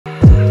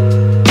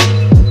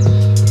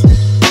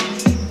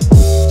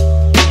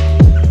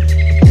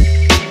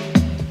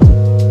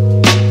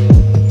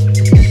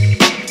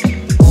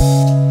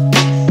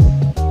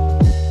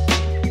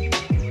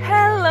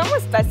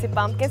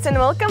Bikinis, and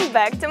welcome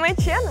back to my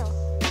channel!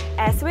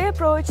 As we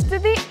approach to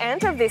the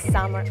end of this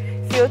summer,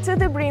 filled to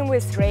the brim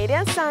with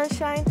radiant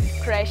sunshine,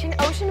 crashing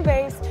ocean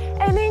waves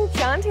and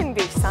enchanting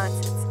beach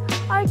sunsets,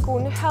 I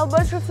couldn't help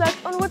but reflect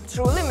on what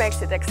truly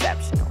makes it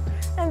exceptional.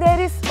 And that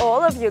is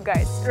all of you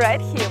guys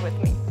right here with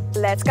me.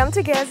 Let's come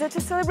together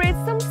to celebrate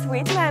some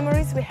sweet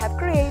memories we have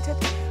created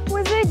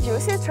with the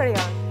juicy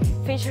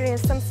try-on, featuring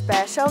some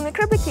special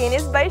micro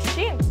bikinis by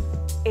Shein.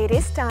 It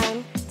is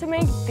time to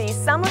make this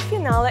summer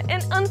finale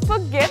an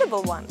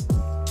unforgettable one.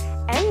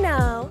 And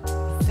now,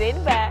 sit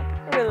back,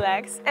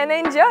 relax and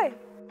enjoy!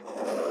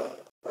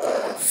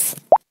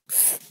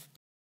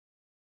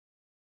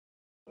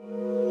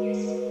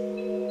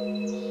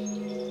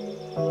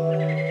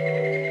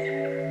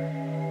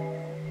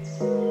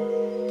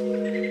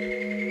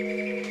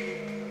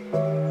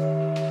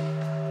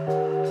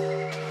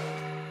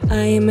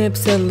 I am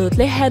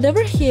absolutely head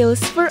over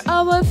heels for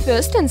our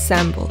first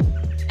ensemble.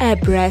 A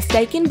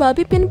breathtaking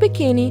bobby pin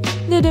bikini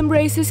that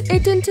embraces a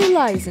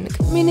tantalizing,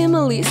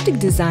 minimalistic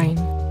design.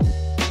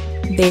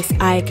 This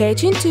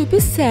eye-catching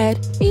two-piece set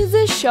is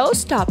a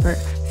showstopper,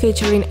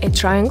 featuring a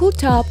triangle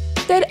top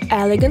that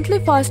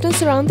elegantly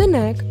fastens around the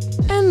neck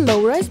and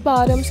low-rise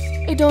bottoms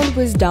adorned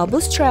with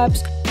double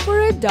straps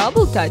for a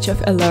double touch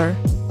of allure.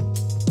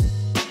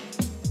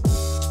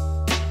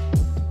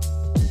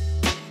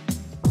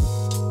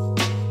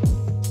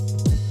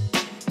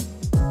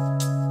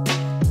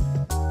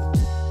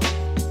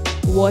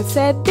 What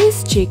set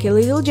this cheeky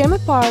little gem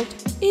apart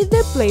is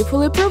the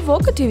playfully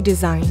provocative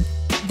design.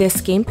 The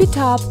skimpy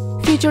top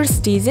features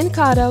teasing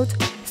cutout,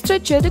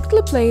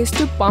 strategically placed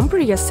to pamper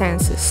your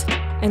senses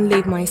and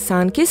leave my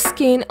sun-kissed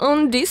skin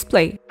on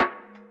display.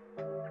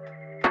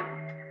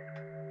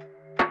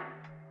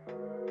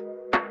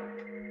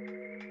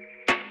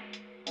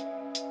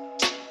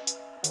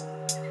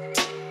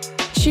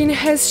 Shein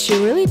has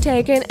surely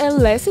taken a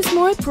less is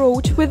more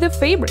approach with the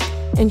fabric,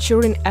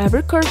 ensuring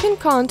every curve and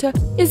contour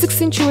is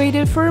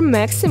accentuated for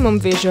maximum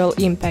visual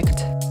impact.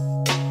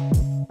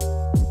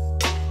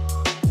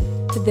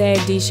 The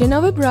addition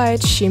of a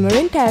bright,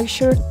 shimmering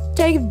texture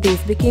takes this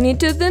bikini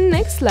to the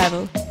next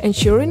level,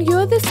 ensuring you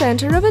are the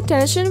center of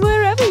attention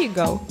wherever you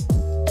go.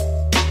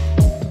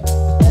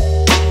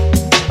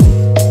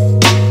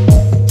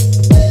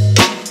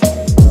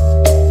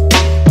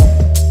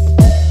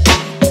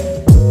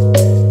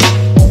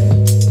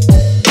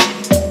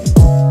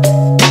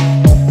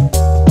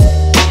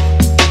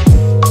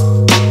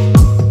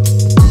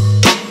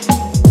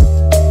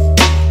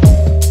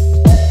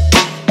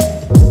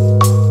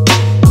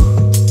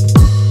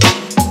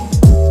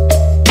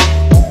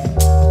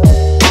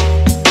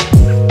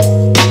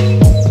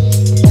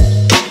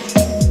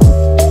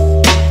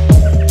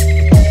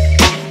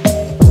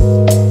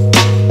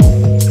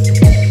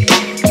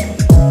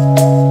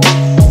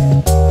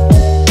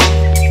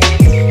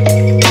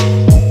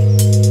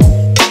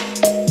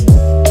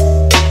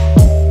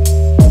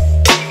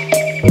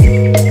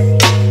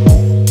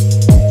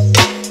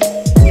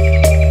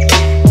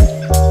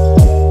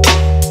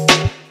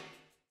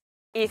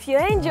 If you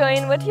are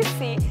enjoying what you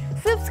see,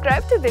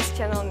 subscribe to this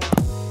channel now.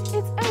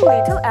 It's a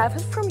little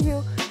effort from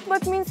you,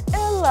 but means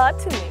a lot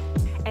to me.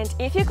 And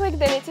if you click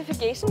the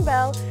notification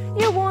bell,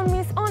 you won't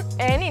miss on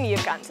any new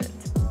content.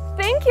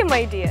 Thank you,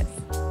 my dears!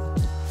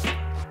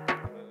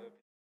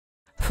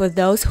 For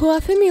those who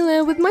are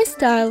familiar with my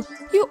style,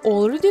 you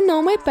already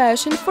know my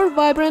passion for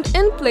vibrant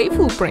and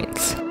playful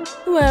prints.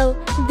 Well,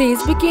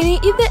 this bikini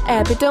is the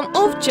epitome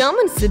of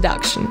German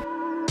seduction.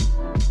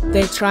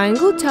 The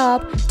triangle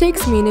top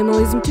takes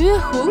minimalism to a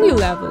whole new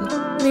level,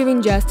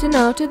 leaving just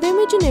enough to the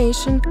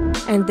imagination,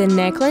 and the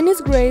neckline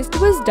is graced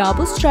with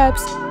double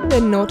straps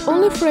that not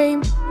only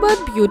frame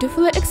but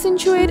beautifully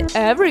accentuate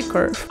every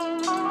curve.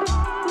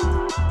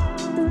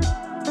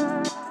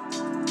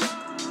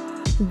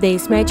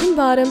 These matching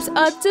bottoms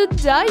are to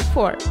die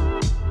for.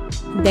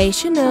 They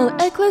Chanel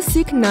a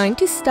classic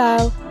 90s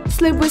style,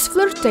 slip with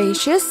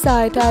flirtatious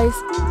side ties,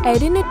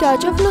 adding a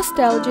touch of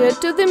nostalgia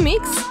to the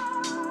mix.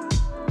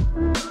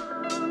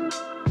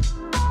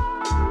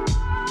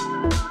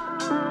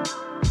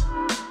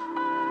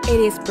 It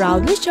is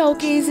proudly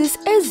showcases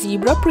a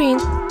zebra print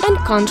and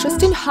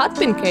contrasting hot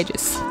pink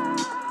edges.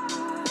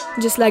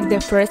 Just like the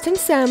first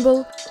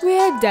ensemble, we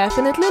are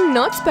definitely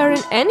not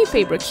sparing any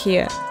fabric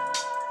here.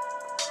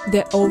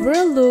 The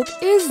overall look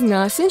is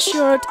nothing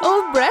short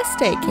of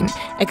breathtaking,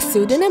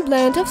 exuding a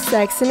blend of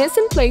sexiness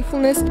and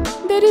playfulness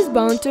that is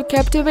bound to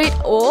captivate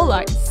all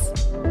eyes.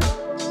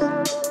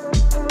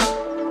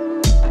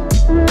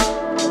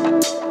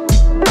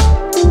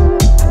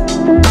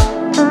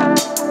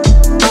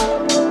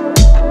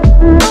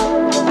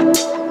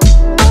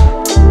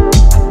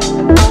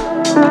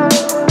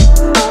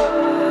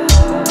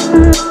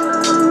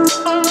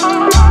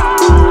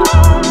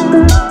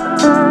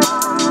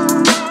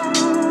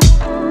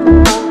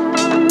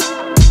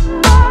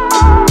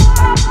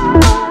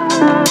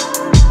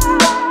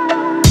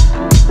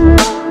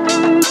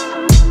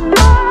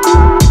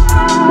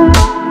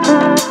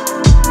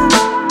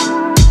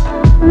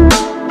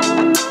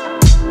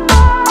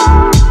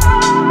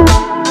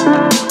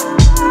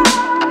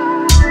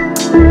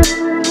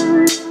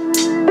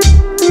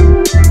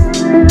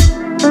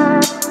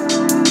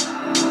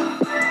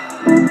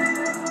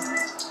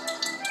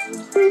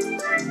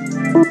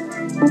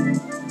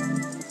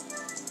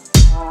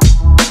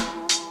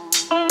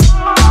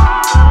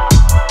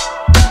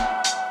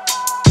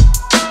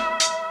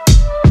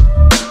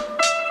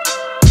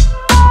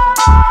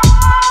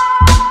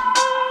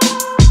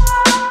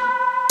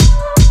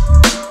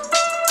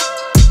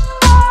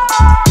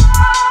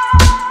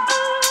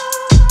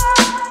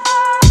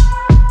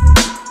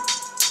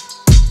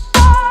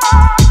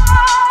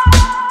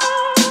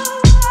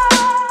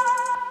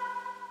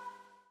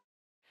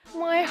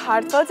 My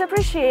heartfelt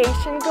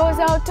appreciation goes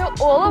out to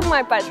all of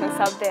my patrons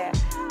out there,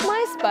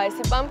 my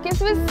spicy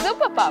pumpkins with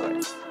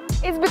superpowers.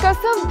 It's because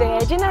of their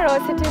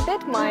generosity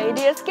that my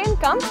ideas can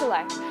come to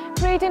life,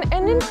 creating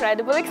an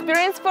incredible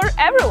experience for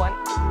everyone.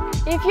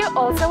 If you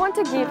also want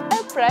to give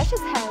a precious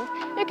hand,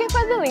 you can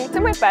find the link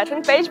to my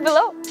Patreon page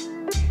below.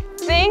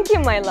 Thank you,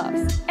 my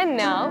loves. And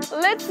now,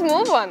 let's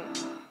move on.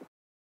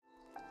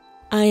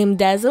 I am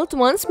dazzled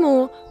once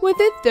more with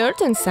the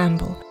third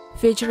ensemble,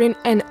 featuring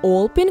an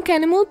all-pink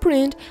animal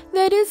print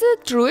that is a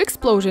true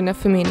explosion of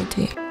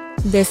femininity.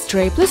 The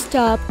strapless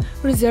top,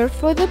 reserved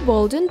for the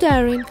bold and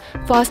daring,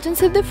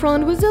 fastens at the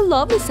front with a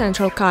lovely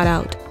central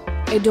cutout,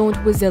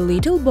 adorned with a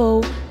little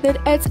bow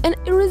that adds an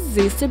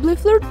irresistibly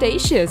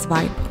flirtatious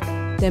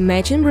vibe. The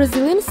matching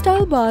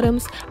Brazilian-style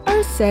bottoms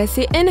are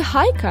sassy and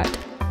high-cut,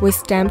 with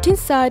stamped-in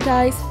side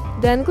ties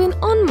dangling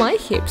on my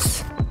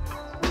hips.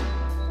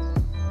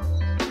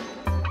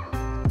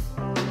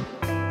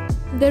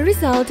 The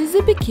result is a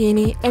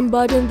bikini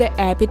embodying the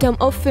epitome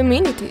of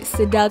femininity,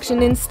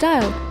 seduction and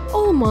style,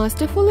 all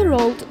masterfully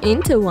rolled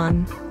into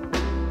one.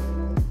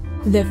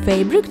 The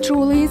fabric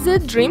truly is a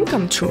dream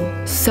come true,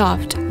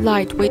 soft,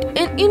 lightweight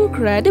and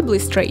incredibly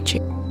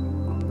stretchy.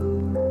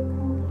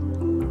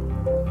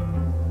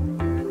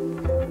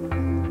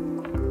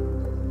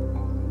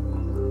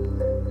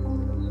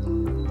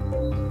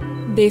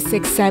 This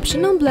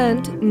exceptional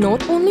blend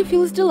not only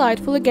feels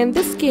delightful against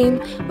the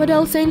skin, but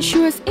also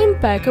ensures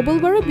impeccable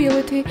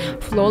wearability,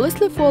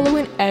 flawlessly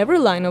following every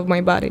line of my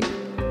body.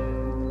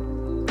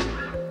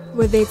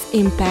 With its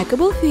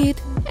impeccable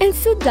fit and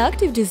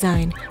seductive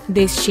design,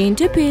 this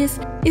shinty piece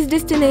is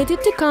destined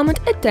to command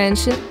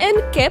attention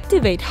and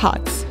captivate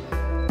hearts.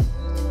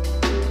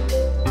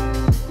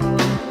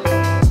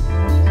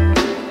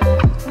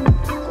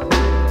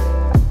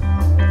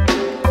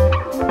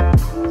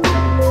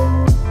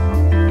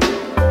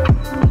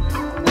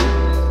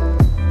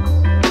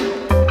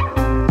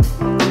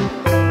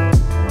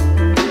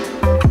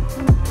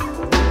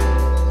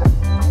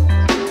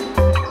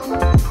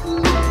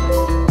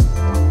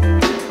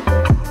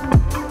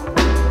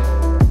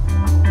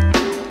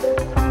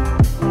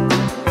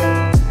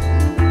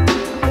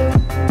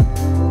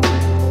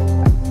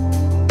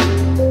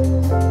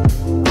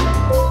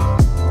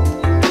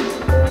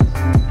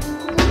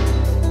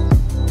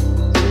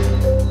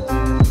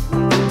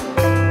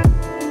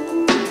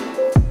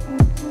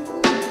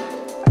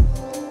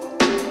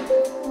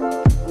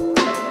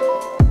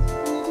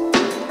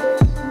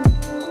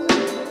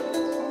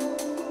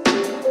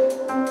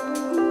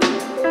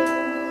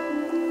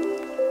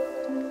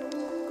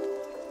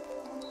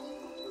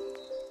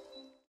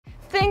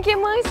 Thank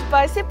you, my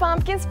spicy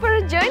pumpkins, for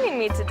joining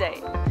me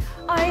today.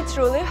 I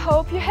truly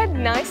hope you had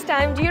nice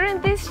time during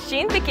this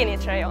Shein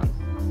bikini try-on.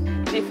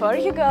 Before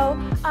you go,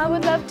 I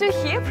would love to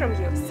hear from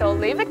you, so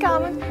leave a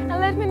comment and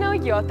let me know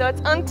your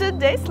thoughts on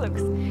today's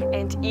looks.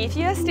 And if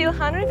you are still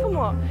hungry for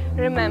more,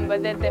 remember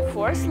that the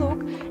fourth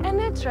look and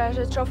a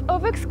treasure trove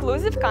of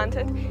exclusive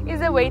content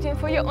is awaiting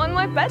for you on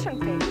my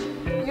Patreon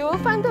page. You will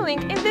find the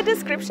link in the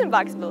description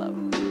box below.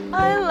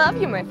 I love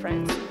you, my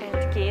friends,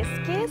 and kiss,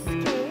 kiss,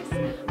 kiss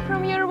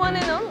from your one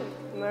and only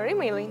Marie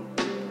Milling.